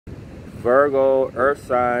Virgo, Earth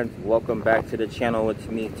signs, welcome back to the channel. It's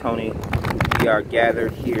me, Tony. We are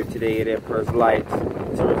gathered here today at Emperor's Light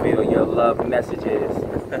to reveal your love messages.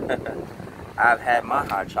 I've had my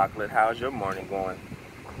hot chocolate. How's your morning going?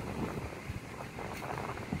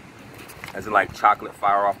 As in like chocolate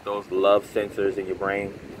fire off those love sensors in your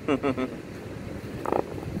brain.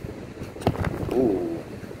 Ooh,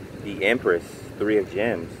 the Empress, 3 of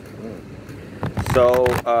Gems. So,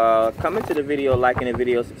 come to the video, liking the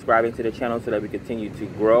video, subscribing to the channel so that we continue to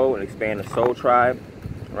grow and expand the soul tribe,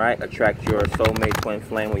 right? Attract your soulmate twin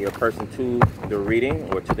flame or your person to the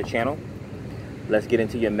reading or to the channel. Let's get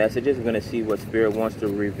into your messages. We're going to see what Spirit wants to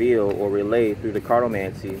reveal or relay through the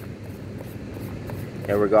cartomancy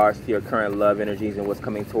in regards to your current love energies and what's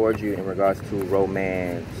coming towards you in regards to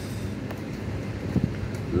romance.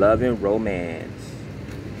 Love and romance.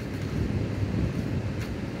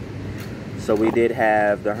 So we did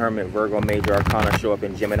have the Hermit, Virgo, Major Arcana show up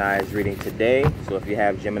in Gemini's reading today. So if you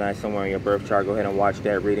have Gemini somewhere in your birth chart, go ahead and watch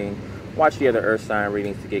that reading. Watch the other Earth sign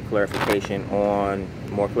readings to get clarification on,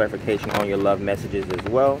 more clarification on your love messages as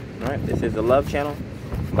well. All right, this is a love channel.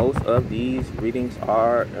 Most of these readings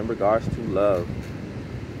are in regards to love.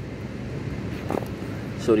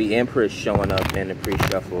 So the Empress showing up in the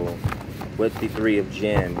pre-shuffle with the 3 of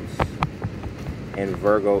Gems. And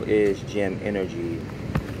Virgo is gem energy.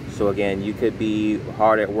 So again, you could be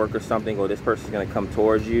hard at work or something, or this person's going to come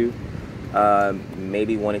towards you,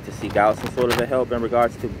 maybe wanting to seek out some sort of a help in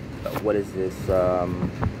regards to, what is this,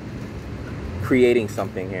 creating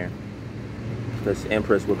something here. This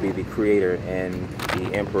Empress would be the creator and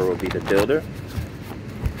the Emperor will be the builder.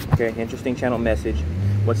 Okay, interesting channel message.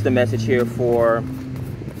 What's the message here for?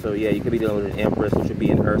 So yeah, you could be dealing with an Empress, which would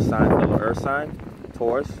be an Earth sign, fellow Earth sign,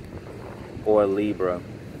 Taurus, or Libra.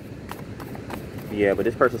 Yeah, but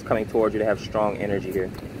this person's coming towards you to have strong energy here.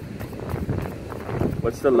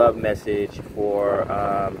 What's the love message for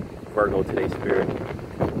Virgo today, Spirit?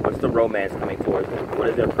 What's the romance coming towards them? What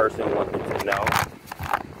does their person want them to know?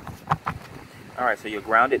 All right, so your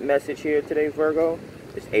grounded message here today, Virgo,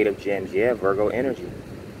 is 8 of Gems. Yeah, Virgo energy.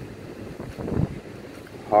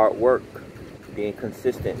 Hard work, being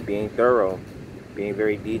consistent, being thorough, being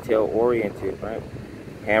very detail-oriented, right?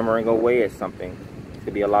 Hammering away at something.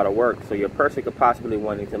 Could be a lot of work, so your person could possibly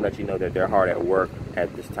wanting to let you know that they're hard at work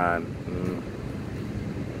at this time.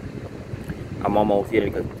 I'm almost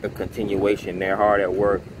getting a continuation. They're hard at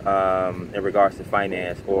work in regards to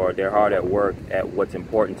finance, or they're hard at work at what's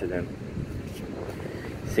important to them.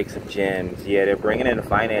 6 of Gems. Yeah, they're bringing in the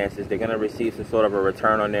finances. They're going to receive some sort of a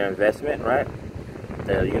return on their investment, right?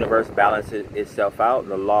 The universe balances itself out.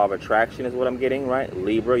 The law of attraction is what I'm getting, right?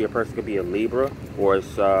 Libra. Your person could be a Libra, or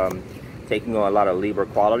it's taking on a lot of Libra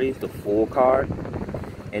qualities. The Fool card,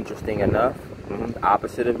 interesting enough. The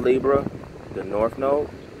opposite of Libra, the North Node.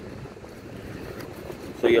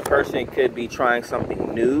 So your person could be trying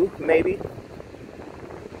something new, maybe.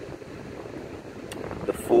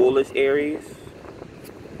 The Fool is Aries.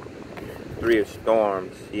 3 of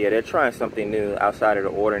Storms. Yeah, they're trying something new outside of the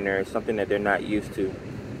ordinary, something that they're not used to.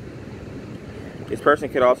 This person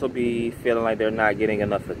could also be feeling like they're not getting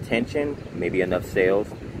enough attention, maybe enough sales.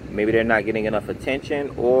 Maybe they're not getting enough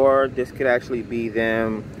attention, or this could actually be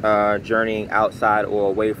them journeying outside or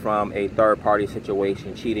away from a third-party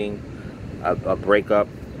situation, cheating, a breakup,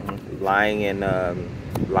 lying and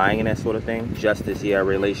that sort of thing. Justice, yeah,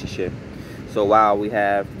 relationship. So wow, we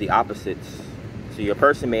have the opposites. So your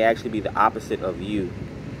person may actually be the opposite of you.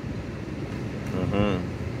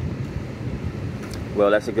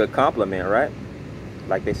 Well, that's a good compliment, right?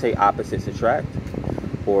 Like they say, opposites attract.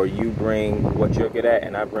 Or you bring what you're good at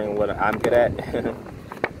and I bring what I'm good at.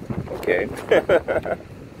 Okay.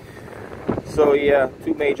 So yeah,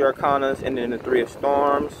 2 major arcanas and then the 3 of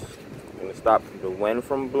Storms. I'm going to stop the wind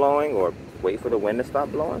from blowing, or wait for the wind to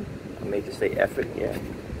stop blowing. I may just say F it, yeah.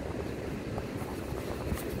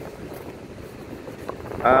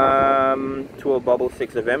 2 of Bubbles,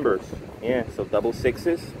 6 of Embers. Yeah, so double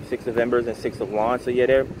 6s, 6 of Embers and 6 of Wands. So yeah,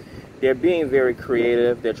 they're being very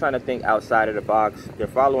creative. They're trying to think outside of the box. They're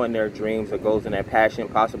following their dreams or goals and their passion,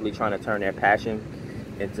 possibly trying to turn their passion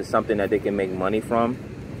into something that they can make money from.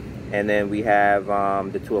 And then we have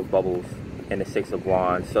the 2 of Bubbles and the 6 of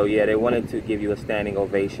Wands. So yeah, they wanted to give you a standing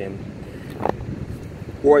ovation.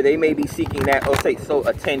 Or they may be seeking that, so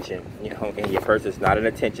attention. You know, and your person's not an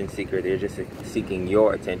attention seeker. They're just seeking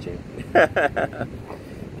your attention.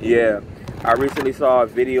 Yeah. I recently saw a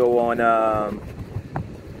video on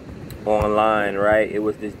online, right? It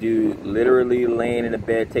was this dude literally laying in the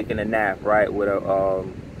bed taking a nap, right, with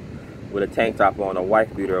a tank top on, a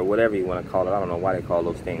wife beater, or whatever you want to call it. I don't know why they call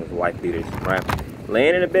those things wife beaters, right?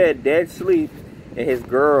 Laying in the bed, dead sleep, and his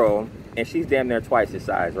girl And she's damn near twice his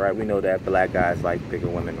size, right? We know that black guys like bigger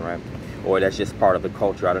women, right? Or that's just part of the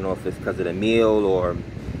culture. I don't know if it's because of the meal or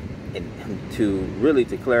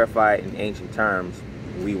to clarify it in ancient terms,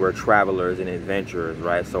 we were travelers and adventurers,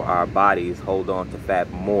 right? So our bodies hold on to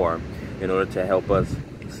fat more in order to help us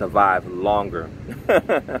survive longer.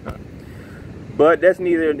 But that's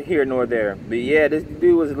neither here nor there. But yeah, this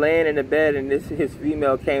dude was laying in the bed, and his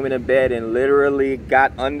female came in the bed and literally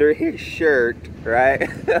got under his shirt, right?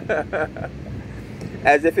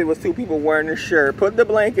 As if it was two people wearing a shirt. Put the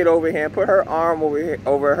blanket over him, put her arm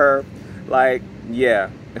over her, like, yeah,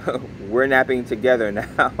 we're napping together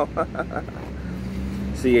now.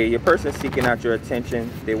 So yeah, your person's seeking out your attention.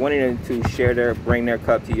 They wanted to bring their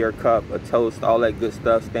cup to your cup, a toast, all that good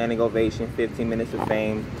stuff, standing ovation, 15 minutes of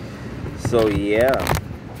fame. So yeah,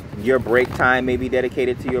 your break time may be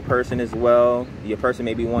dedicated to your person as well. Your person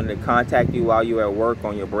may be wanting to contact you while you're at work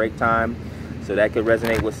on your break time. So that could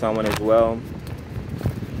resonate with someone as well.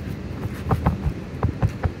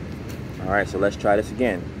 All right, so let's try this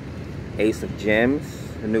again. Ace of Gems,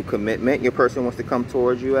 a new commitment your person wants to come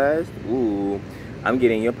towards you as. Ooh, I'm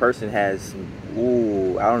getting your person has,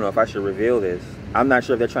 ooh, I don't know if I should reveal this. I'm not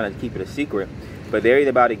sure if they're trying to keep it a secret, but they're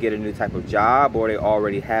either about to get a new type of job or they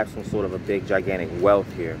already have some sort of a big, gigantic wealth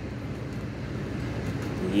here.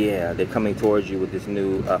 Yeah, they're coming towards you with this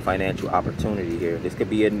new financial opportunity here. This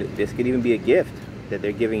could even be a gift that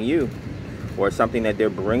they're giving you, or something that they're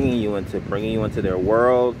bringing you into their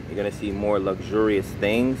world. You're gonna see more luxurious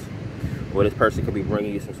things. Or this person could be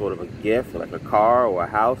bringing you some sort of a gift, like a car or a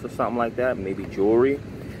house or something like that. Maybe jewelry,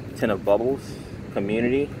 10 of bubbles,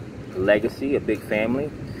 community, legacy, a big family,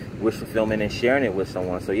 wish fulfillment, and sharing it with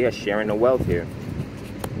someone. So yeah, sharing the wealth here.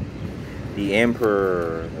 The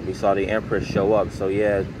Emperor, we saw the Emperor show up. So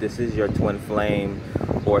yeah, this is your twin flame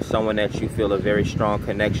or someone that you feel a very strong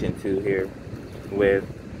connection to here with.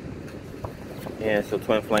 Yeah, so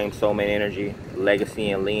twin flame, soulmate energy, legacy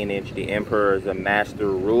and lineage. The Emperor is a master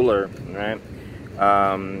ruler, right?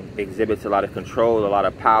 Exhibits a lot of control, a lot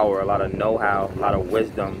of power, a lot of know-how, a lot of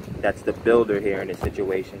wisdom. That's the builder here in this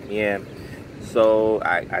situation. Yeah. So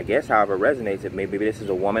I guess however it resonates, if maybe this is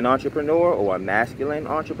a woman entrepreneur or a masculine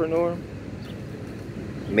entrepreneur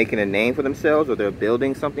making a name for themselves, or they're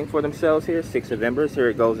building something for themselves here. 6 of Embers, here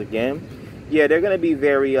it goes again. Yeah, they're going to be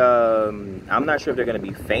very, I'm not sure if they're going to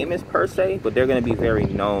be famous per se, but they're going to be very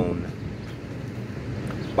known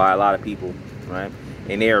by a lot of people, right?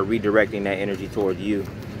 And they are redirecting that energy towards you.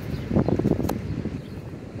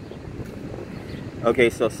 Okay,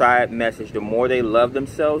 so side message, the more they love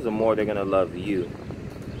themselves, the more they're going to love you,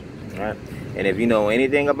 right? And if you know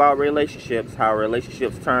anything about relationships, how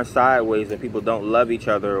relationships turn sideways when people don't love each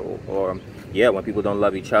other, or yeah, when people don't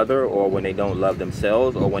love each other, or when they don't love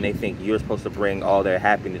themselves, or when they think you're supposed to bring all their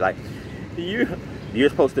happiness, like you were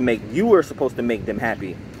supposed to make them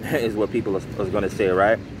happy, is what people are going to say,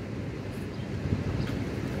 right?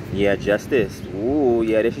 Yeah, Justice. Ooh,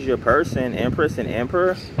 yeah, this is your person, Empress and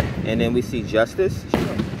Emperor, and then we see Justice,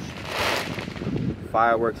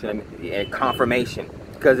 fireworks, and confirmation,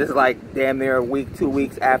 because it's like damn near a week, 2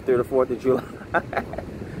 weeks after the 4th of July.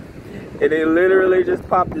 And they literally just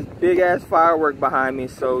popped this big ass firework behind me.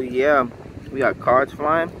 So yeah, we got cards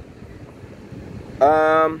flying.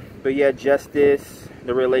 But yeah, Justice,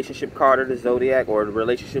 the relationship card of the zodiac, or the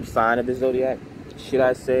relationship sign of the zodiac, should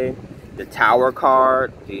I say? The Tower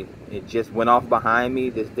card. It just went off behind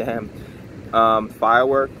me. This damn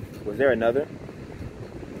firework. Was there another?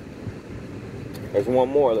 There's one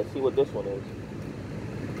more. Let's see what this one is.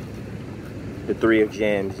 The 3 of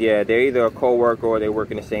Gems. Yeah, they're either a co-worker or they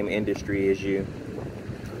work in the same industry as you,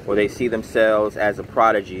 or they see themselves as a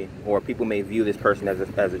prodigy, or people may view this person as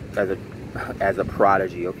a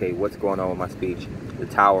prodigy. Okay, what's going on with my speech? The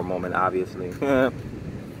Tower moment, obviously. But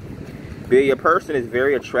your person is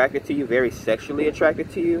very attracted to you, very sexually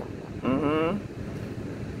attracted to you.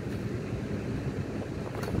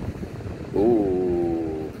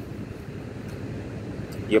 Ooh.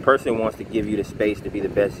 Your person wants to give you the space to be the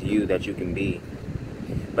best you that you can be.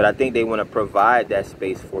 But I think they want to provide that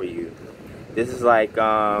space for you. This is like,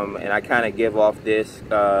 and I kind of give off this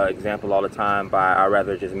example all the time by, I'd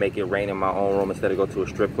rather just make it rain in my own room instead of go to a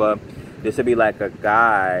strip club. This would be like a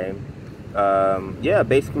guy, yeah,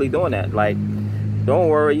 basically doing that. Like, don't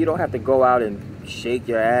worry, you don't have to go out and shake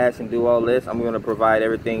your ass and do all this. I'm going to provide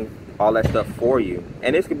everything, all that stuff for you.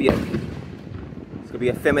 And this could be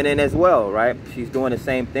a feminine as well, right? She's doing the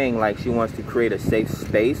same thing, like she wants to create a safe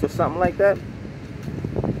space or something like that.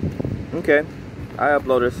 Okay, I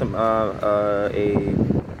uploaded some a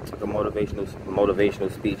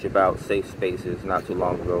motivational speech about safe spaces not too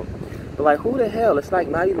long ago. But like, who the hell? It's like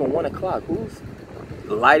not even 1 o'clock.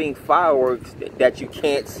 lighting fireworks that you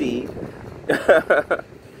can't see.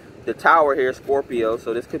 The tower here, Scorpio,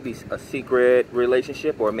 so this could be a secret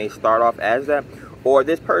relationship, or it may start off as that. Or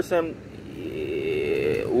this person,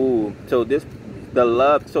 so the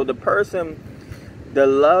love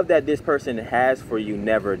that this person has for you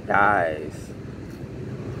never dies.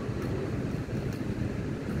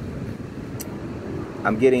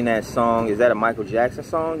 I'm getting that song. Is that a Michael Jackson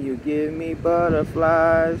song? You give me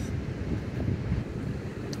butterflies.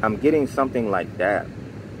 I'm getting something like that.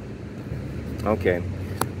 Okay.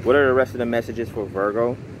 What are the rest of the messages for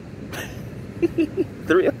Virgo?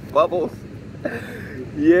 3 of bubbles.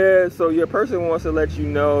 Yeah, so your person wants to let you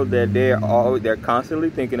know that they're constantly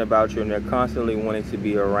thinking about you, and they're constantly wanting to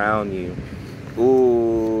be around you.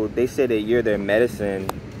 Ooh, they say that you're their medicine.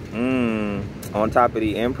 On top of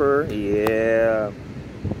the Emperor, yeah.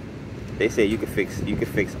 They say you could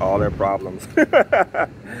fix all their problems.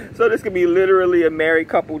 So this could be literally a married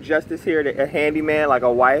couple justice here, a handyman, like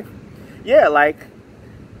a wife. Yeah, like,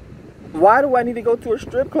 why do I need to go to a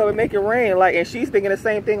strip club and make it rain? Like, and she's thinking the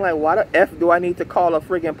same thing, like, why the F do I need to call a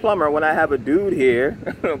friggin' plumber when I have a dude here,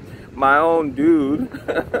 my own dude,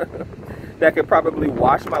 that could probably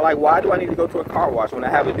wash my, like, why do I need to go to a car wash when I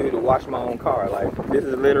have a dude to wash my own car? Like, this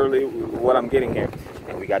is literally what I'm getting here.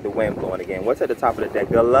 And we got the wind blowing again. What's at the top of the deck?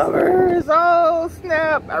 The Lovers. Oh,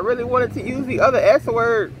 snap. I really wanted to use the other S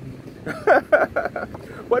word.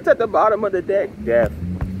 What's at the bottom of the deck? Death.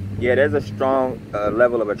 Yeah, there's a strong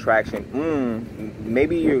level of attraction.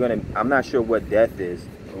 Maybe you're going to, I'm not sure what death is,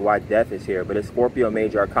 or why death is here, but it's Scorpio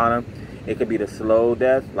Major Arcana. It could be the slow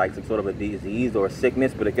death, like some sort of a disease or a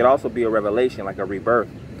sickness, but it could also be a revelation, like a rebirth,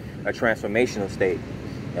 a transformational state.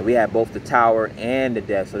 And we have both the Tower and the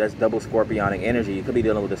Death, so that's double Scorpionic energy. You could be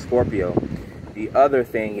dealing with a Scorpio. The other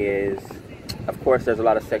thing is, of course, there's a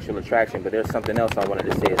lot of sexual attraction, but there's something else I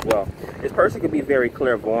wanted to say as well. This person could be very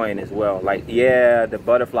clairvoyant as well. Like, yeah, the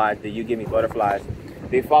butterflies, the you give me butterflies.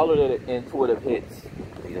 They follow the intuitive hits.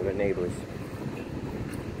 These are their neighbors.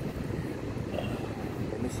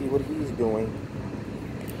 Let me see what he's doing.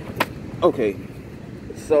 Okay,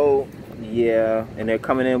 so, yeah, and they're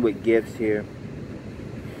coming in with gifts here.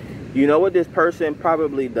 You know what this person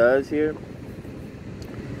probably does here?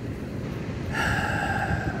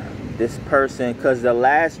 This person, because the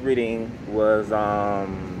last reading was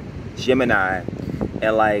Gemini,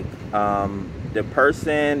 and like the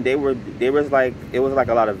person, it was like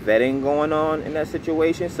a lot of vetting going on in that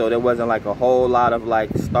situation. So there wasn't like a whole lot of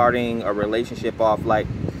like starting a relationship off. Like,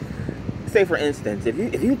 say for instance,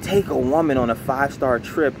 if you take a woman on a 5-star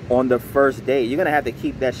trip on the first date, you're gonna have to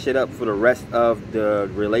keep that shit up for the rest of the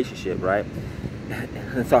relationship, right?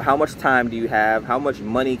 And so how much time do you have? How much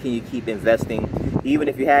money can you keep investing? Even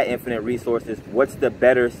if you had infinite resources, what's the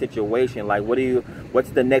better situation? Like, what's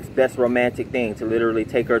the next best romantic thing? To literally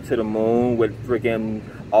take her to the moon with freaking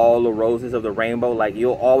all the roses of the rainbow? Like,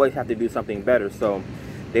 you'll always have to do something better. So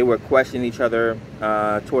they were questioning each other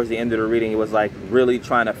towards the end of the reading. It was like really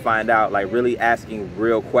trying to find out, like really asking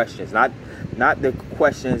real questions. Not the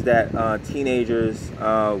questions that teenagers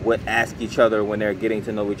would ask each other when they're getting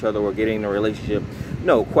to know each other or getting in a relationship.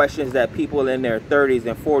 No, questions that people in their 30s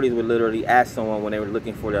and 40s would literally ask someone when they were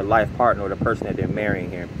looking for their life partner or the person that they're marrying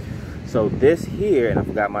here. So this here, and I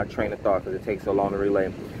forgot my train of thought because it takes so long to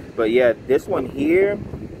relay. But yeah, this one here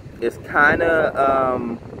is kind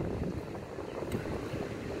of,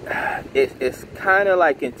 it's kind of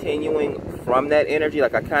like continuing from that energy.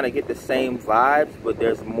 Like, I kind of get the same vibes, but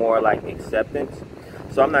there's more like acceptance.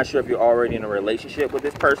 So I'm not sure if you're already in a relationship with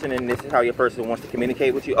this person and this is how your person wants to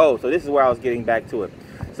communicate with you. Oh, so this is where I was getting back to it.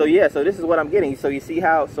 So yeah, so this is what I'm getting. So you see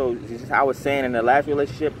how, so this is how I was saying in the last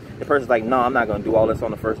relationship, the person's like, no, I'm not going to do all this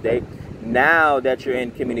on the first date. Now that you're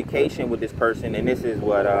in communication with this person, and this is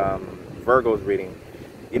what Virgo's reading,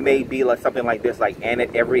 it may be like something like this, like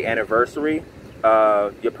every anniversary,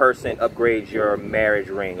 your person upgrades your marriage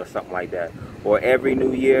ring or something like that. Or every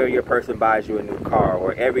new year, your person buys you a new car.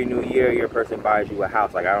 Or every new year, your person buys you a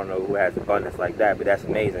house. Like, I don't know who has abundance like that, but that's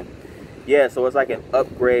amazing. Yeah, so it's like an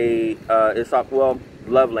upgrade. It's like, well,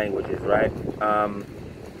 love languages, right?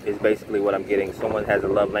 Is basically what I'm getting. Someone has a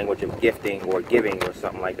love language of gifting or giving or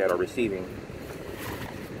something like that, or receiving.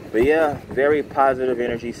 But yeah, very positive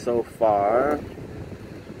energy so far.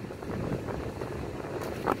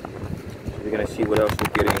 So we're going to see what else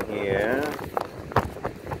we're getting here.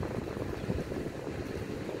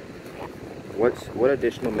 What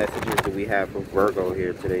additional messages do we have for Virgo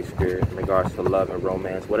here today, Spirit, in regards to love and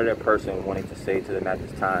romance? What are their person wanting to say to them at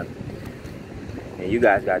this time? And you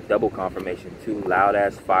guys got double confirmation too. Loud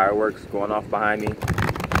ass fireworks going off behind me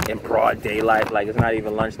in broad daylight, like it's not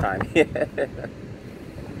even lunchtime.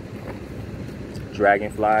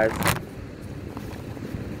 dragonflies.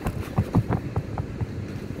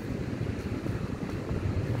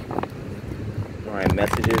 All right,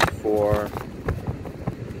 messages for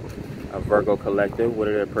a Virgo collective. What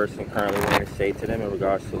did a person currently want to say to them in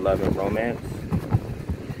regards to love and romance?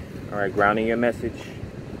 All right, grounding your message.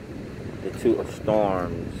 The Two of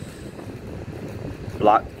Storms.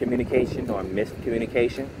 Blocked communication or missed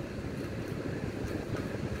communication.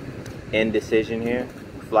 Indecision here.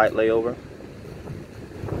 Flight layover.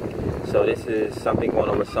 So this is something going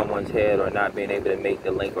over someone's head or not being able to make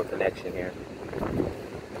the link or connection here.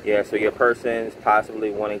 Yeah, so your person's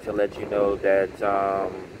possibly wanting to let you know that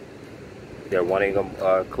they're wanting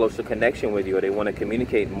a closer connection with you, or they want to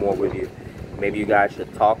communicate more with you. Maybe you guys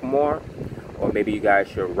should talk more, or maybe you guys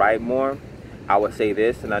should write more. I would say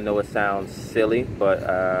this, and I know it sounds silly, but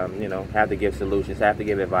you know, have to give solutions, have to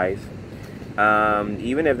give advice.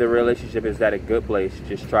 Even if the relationship is at a good place,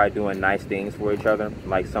 just try doing nice things for each other.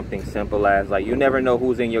 Like something simple as, like, you never know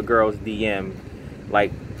who's in your girl's DM,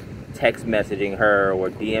 like text messaging her or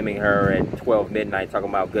DMing her at 12 midnight talking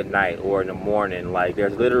about good night, or in the morning. Like,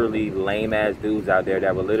 there's literally lame ass dudes out there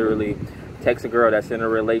that will literally text a girl that's in a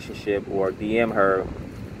relationship or DM her,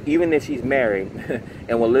 even if she's married,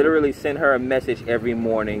 and will literally send her a message every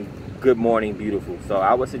morning, good morning beautiful. So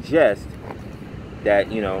I would suggest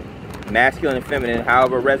that, you know, masculine and feminine,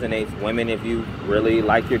 however resonates. Women, if you really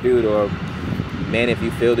like your dude, or men, if you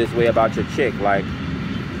feel this way about your chick, like,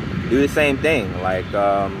 do the same thing. Like,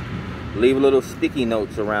 leave little sticky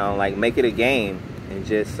notes around, like make it a game, and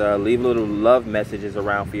just leave little love messages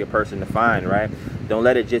around for your person to find, right? Don't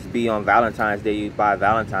let it just be on Valentine's Day, you buy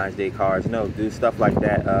Valentine's Day cards. No, do stuff like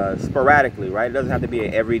that sporadically, right? It doesn't have to be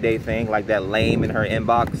an everyday thing like that lame in her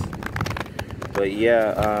inbox. But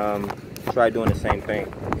yeah, try doing the same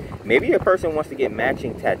thing. Maybe a person wants to get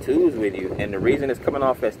matching tattoos with you, and the reason it's coming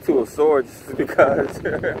off as Two of Swords is because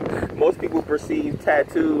most people perceive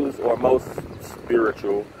tattoos, or most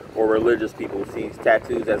spiritual or religious people sees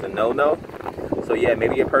tattoos as a no-no. So yeah,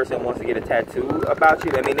 maybe a person wants to get a tattoo about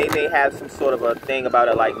you. I mean, they may have some sort of a thing about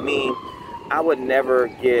it. Like me, I would never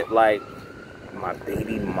get like my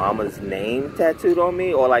baby mama's name tattooed on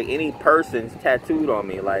me, or like any person's tattooed on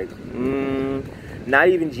me. Like, not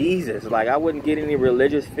even Jesus. Like, I wouldn't get any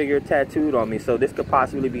religious figure tattooed on me. So this could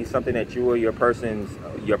possibly be something that you or your person's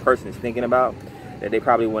thinking about, that they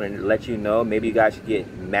probably want to let you know. Maybe you guys should get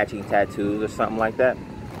matching tattoos or something like that.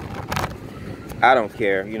 I don't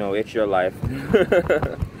care, you know, it's your life.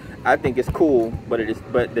 I think it's cool, but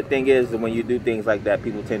the thing is, when you do things like that,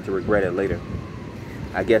 people tend to regret it later.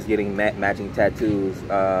 I guess getting matching tattoos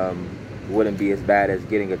wouldn't be as bad as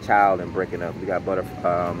getting a child and breaking up. We got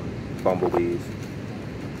bumblebees.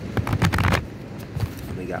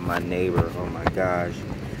 We got my neighbor. Oh my gosh,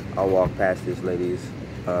 I walked past this lady's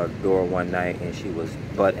door one night, and she was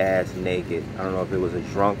butt ass naked. I don't know if it was a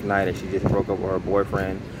drunk night and she just broke up with her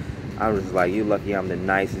boyfriend. I was just like, you lucky I'm the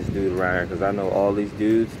nicest dude around here, because I know all these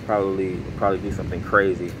dudes probably do something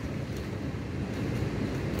crazy.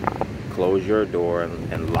 Close your door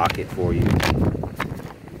and lock it for you.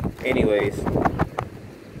 Anyways,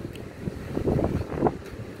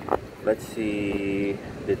 let's see.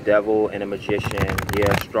 The Devil and a Magician.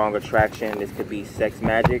 Yeah, strong attraction. This could be sex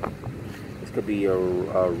magic. This could be a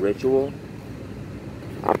ritual.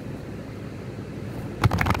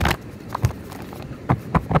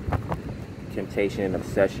 Temptation and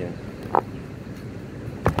obsession.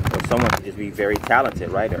 Or someone could just be very talented,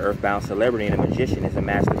 right? The earthbound celebrity and a magician is a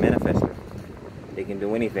master manifester. They can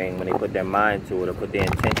do anything when they put their mind to it or put their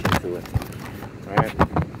intention to it.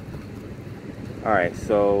 Alright,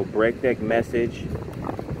 so breakneck message.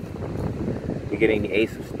 We're getting the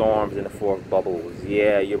Ace of Storms and the Four of Bubbles.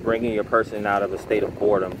 Yeah, you're bringing your person out of a state of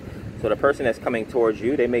boredom. So the person that's coming towards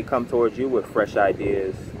you, they may come towards you with fresh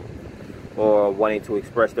ideas, or wanting to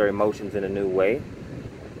express their emotions in a new way.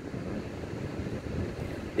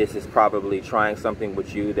 This is probably trying something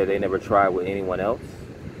with you that they never tried with anyone else.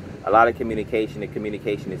 A lot of communication, and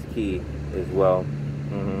communication is key as well.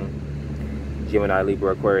 Gemini,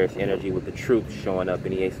 Libra, Aquarius energy with the Truth showing up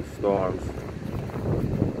in the Ace of Storms.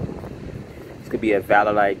 This could be a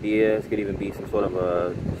valid idea. This could even be some sort of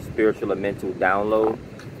a spiritual or mental download.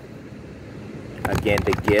 Again,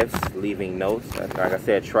 the gifts, leaving notes. Like I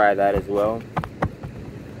said, try that as well.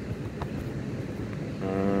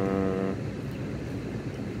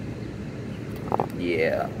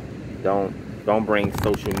 Yeah, don't bring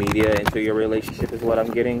social media into your relationship is what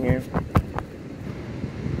I'm getting here.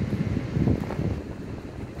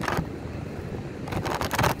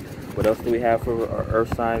 What else do we have for our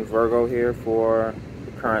Earth sign Virgo here for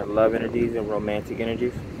the current love energies and romantic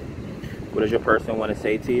energies? What does your person want to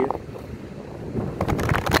say to you?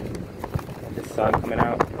 Sun coming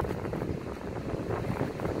out.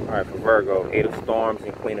 All right, for Virgo, Eight of Storms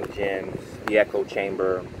and Queen of Gems, the Echo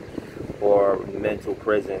Chamber, or mental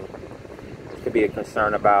prison. This could be a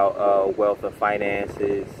concern about wealth or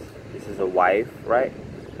finances. This is a wife, right?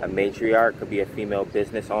 A matriarch, could be a female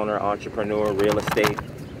business owner, entrepreneur, real estate,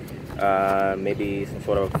 maybe some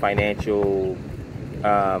sort of financial,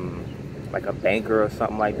 like a banker or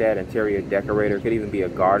something like that, interior decorator, could even be a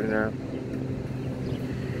gardener.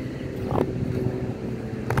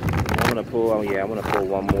 I'm gonna pull, oh yeah, I'm gonna pull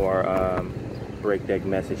one more break deck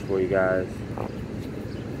message for you guys.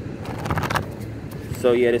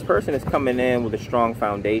 So yeah, this person is coming in with a strong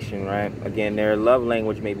foundation, right? Again, their love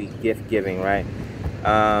language may be gift giving, right?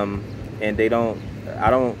 And they don't,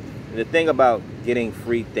 the thing about getting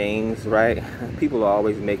free things, right? People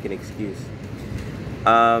always make an excuse.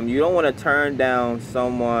 You don't want to turn down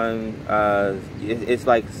someone, it's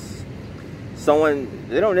like someone,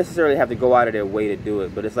 they don't necessarily have to go out of their way to do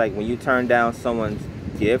it, but it's like when you turn down someone's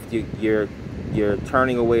gift, you're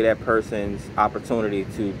turning away that person's opportunity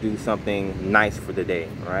to do something nice for the day,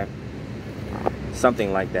 right?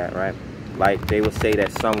 Something like that, right? Like they would say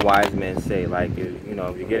that some wise men say, like, you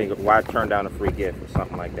know, if you're getting, why turn down a free gift or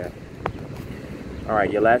something like that. All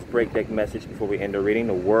right, your last break deck message before we end the reading,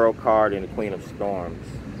 the World card and the Queen of Storms.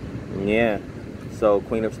 Yeah, so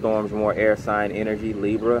Queen of Storms, more air sign energy,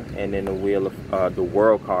 Libra, and then the Wheel of the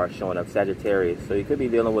World card showing up, Sagittarius. So you could be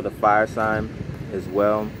dealing with a fire sign as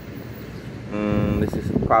well. This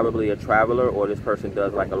is probably a traveler, or this person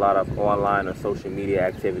does like a lot of online or social media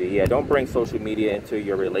activity. Yeah, don't bring social media into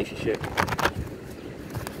your relationship.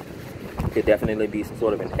 Could definitely be some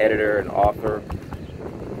sort of an editor, an author,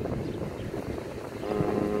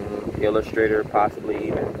 illustrator, possibly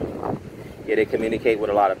even. Yeah, they communicate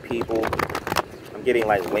with a lot of people. I'm getting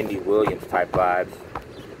like Wendy Williams type vibes.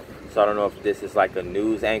 So I don't know if this is like a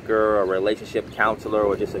news anchor, a relationship counselor,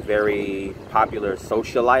 or just a very popular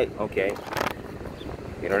socialite. Okay.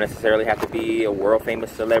 You don't necessarily have to be a world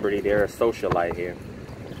famous celebrity. They're a socialite here.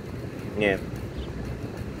 Yeah.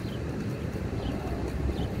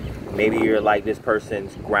 Maybe you're like this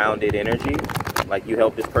person's grounded energy. Like you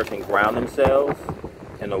help this person ground themselves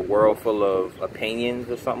in a world full of opinions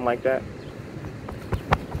or something like that.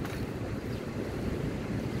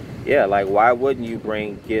 Yeah, like why wouldn't you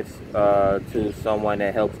bring gifts to someone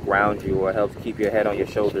that helps ground you, or helps keep your head on your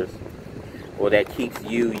shoulders, or that keeps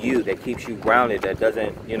that keeps you grounded, that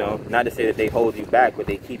doesn't, you know, not to say that they hold you back, but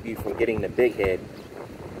they keep you from getting the big head,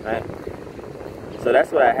 right? So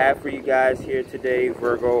that's what I have for you guys here today,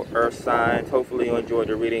 Virgo, Earth signs. Hopefully you enjoyed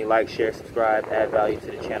the reading. Like, share, subscribe, add value to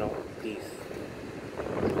the channel.